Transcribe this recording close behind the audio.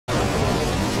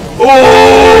Oh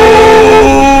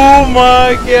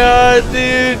my god,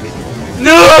 dude.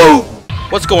 No!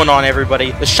 What's going on,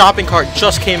 everybody? The shopping cart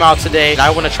just came out today, and I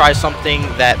want to try something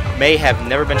that may have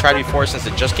never been tried before since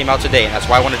it just came out today, and that's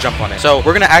why I want to jump on it. So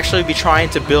we're going to actually be trying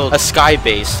to build a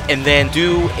Skybase and then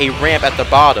do a ramp at the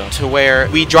bottom to where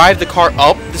we drive the car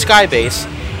up the Skybase,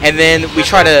 and then we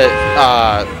try to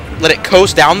let it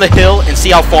coast down the hill and see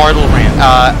how far it'll ramp.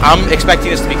 I'm expecting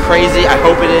this to be crazy. I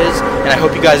hope it is, and I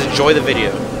hope you guys enjoy the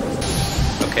video.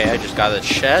 Okay, I just got a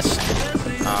chest.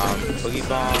 Boogie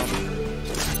bomb.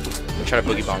 Try to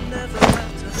boogie bomb.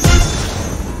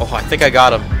 Oh, I think I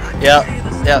got him. Yeah,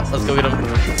 let's go get him.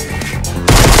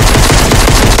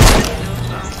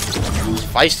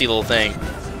 Feisty little thing.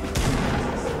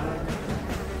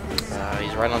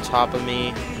 He's right on top of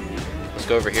me. Let's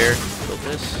go over here. Build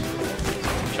this.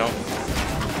 Jump.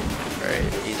 Alright,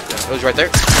 he's right there.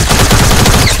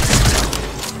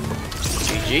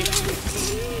 GG.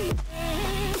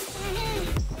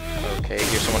 Okay,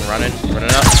 here's someone running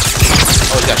up.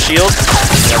 Oh, he's got shield.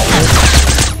 Oh,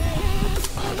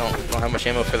 I don't have much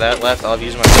ammo for that left. I'll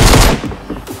use my. Oh,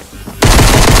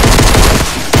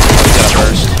 he got a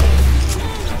burst.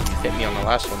 Hit me on the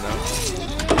last one though.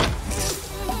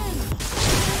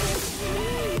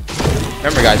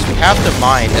 Remember, guys, we have to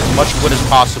mine as much wood as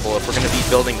possible if we're going to be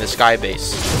building the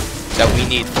Skybase that we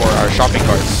need for our shopping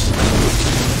carts.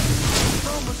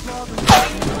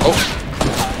 Oh.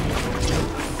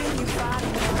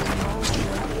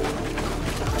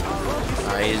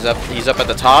 He's up at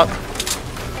the top.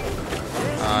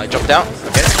 Jumped down.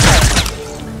 Okay.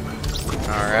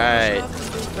 Alright.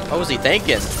 What was he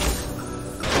thinking?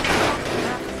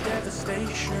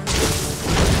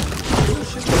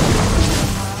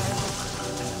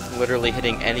 Literally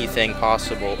hitting anything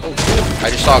possible. Oh, I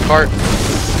just saw a cart.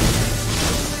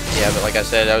 Yeah, but like I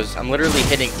said, I'm literally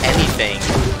hitting anything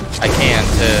I can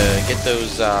to get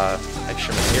those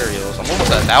extra materials. I'm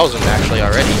almost at 1,000 actually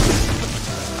already.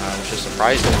 Which is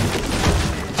surprising.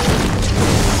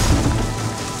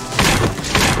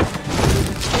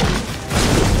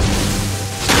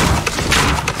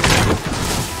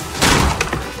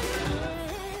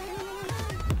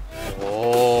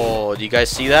 Oh, do you guys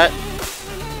see that?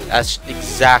 That's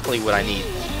exactly what I need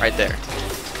right there.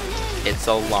 It's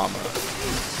a llama.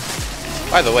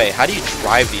 By the way, how do you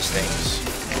drive these things?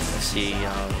 Let's see.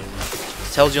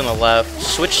 It tells you on the left.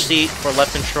 Switch seat for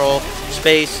left control.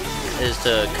 Space is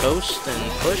to coast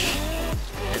and push,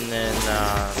 and then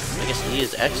I guess E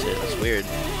is exit. That's weird.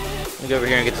 Let me go over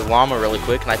here and get the llama really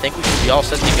quick, and I think we should be all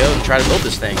set to go to try to build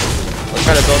this thing. Let's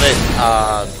try to build it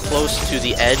close to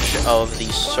the edge of the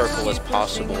circle as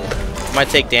possible. It might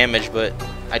take damage, but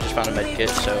I just found a med kit,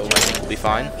 so I think we'll be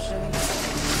fine.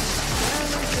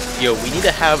 Yo, we need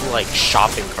to have like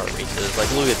shopping cart races. Like,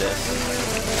 look at this.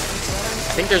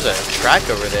 I think there's a track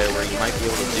over there where you might be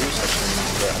able to do such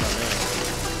things, but I don't know.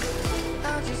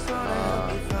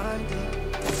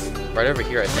 Right over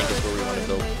here, I think, is where we want to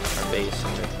build our base.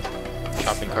 And the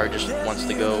shopping cart just wants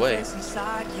to go away.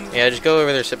 Yeah, just go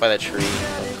over there, sit by that tree.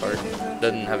 The cart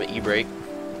doesn't have an e-brake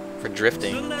for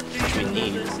drifting, which we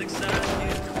need.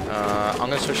 I'm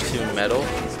going to switch to metal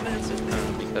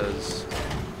because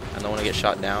I don't want to get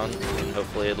shot down, and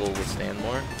hopefully it'll withstand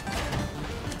more.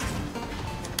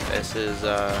 This is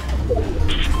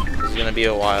going to be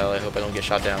a while. I hope I don't get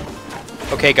shot down.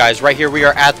 Okay, guys, right here we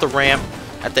are at the ramp.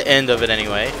 At the end of it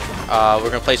anyway. We're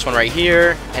going to place one right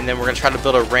here, and then we're going to try to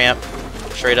build a ramp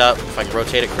straight up, if I can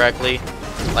rotate it correctly,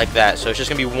 like that. So it's just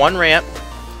going to be one ramp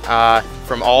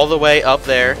from all the way up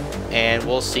there, and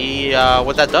we'll see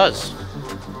what that does.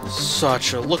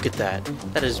 Such a look at that.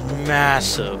 That is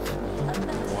massive.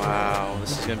 Wow,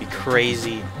 this is going to be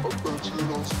crazy.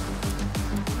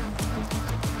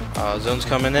 Zone's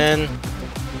coming in.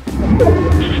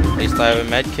 At least I have a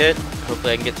med kit.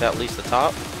 Hopefully I can get to at least the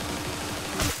top.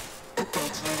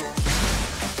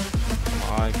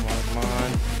 Come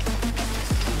on.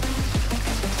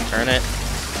 Turn it.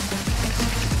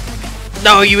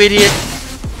 No, you idiot!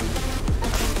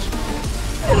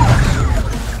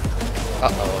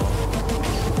 Uh-oh.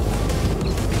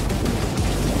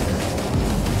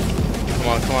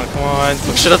 Come on.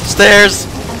 Push it up the stairs!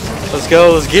 Let's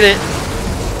go, let's get it!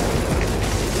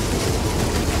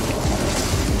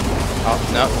 Oh,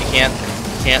 no, you can't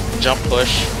jump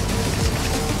push.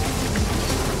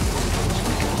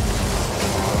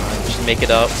 Just make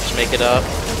it up,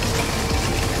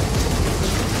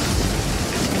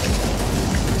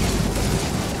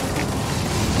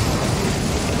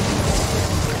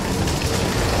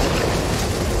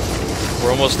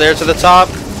 We're almost there to the top.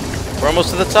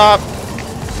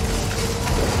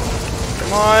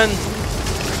 Come on.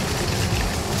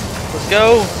 Let's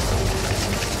go.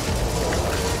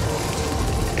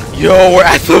 Yo, we're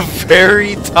at the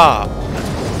very top.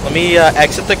 Let me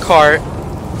exit the cart.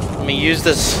 Let me use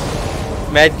this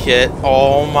med kit.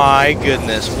 Oh my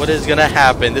goodness, what is gonna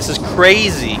happen? This is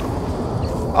crazy.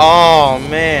 Oh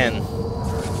man,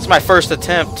 it's my first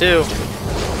attempt too.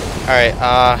 All right,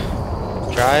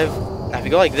 drive. Now if you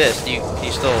go like this, do you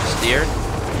still steer?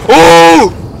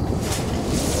 Oh!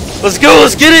 Let's go.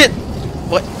 Let's get it.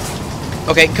 What?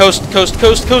 Okay, coast.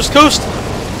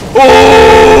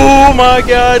 Oh my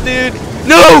god, dude!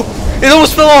 No! It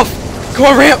almost fell off. Come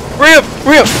on, ramp.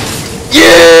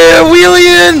 Yeah, wheelie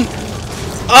in.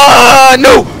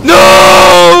 No!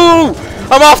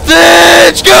 I'm off the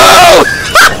edge. Go!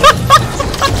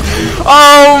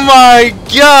 Oh my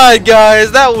god,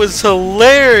 guys, that was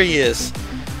hilarious.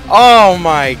 Oh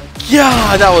my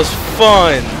god, that was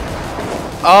fun.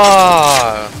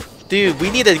 Dude,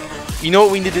 we need to, you know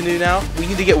what we need to do now? We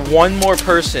need to get one more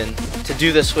person to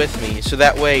do this with me, so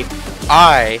that way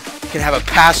I can have a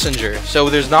passenger. So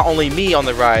there's not only me on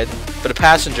the ride, but a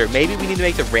passenger. Maybe we need to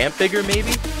make the ramp bigger,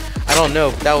 maybe? I don't know,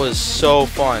 that was so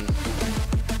fun.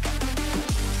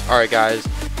 Alright guys,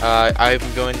 I'm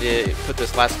going to put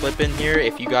this last clip in here.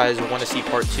 If you guys want to see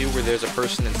part 2 where there's a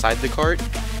person inside the cart,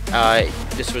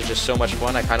 this was just so much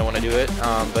fun. I kind of want to do it,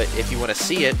 but if you want to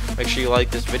see it, make sure you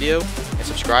like this video and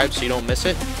subscribe so you don't miss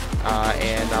it,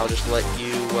 and I'll just let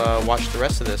you watch the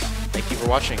rest of this. Thank you for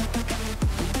watching.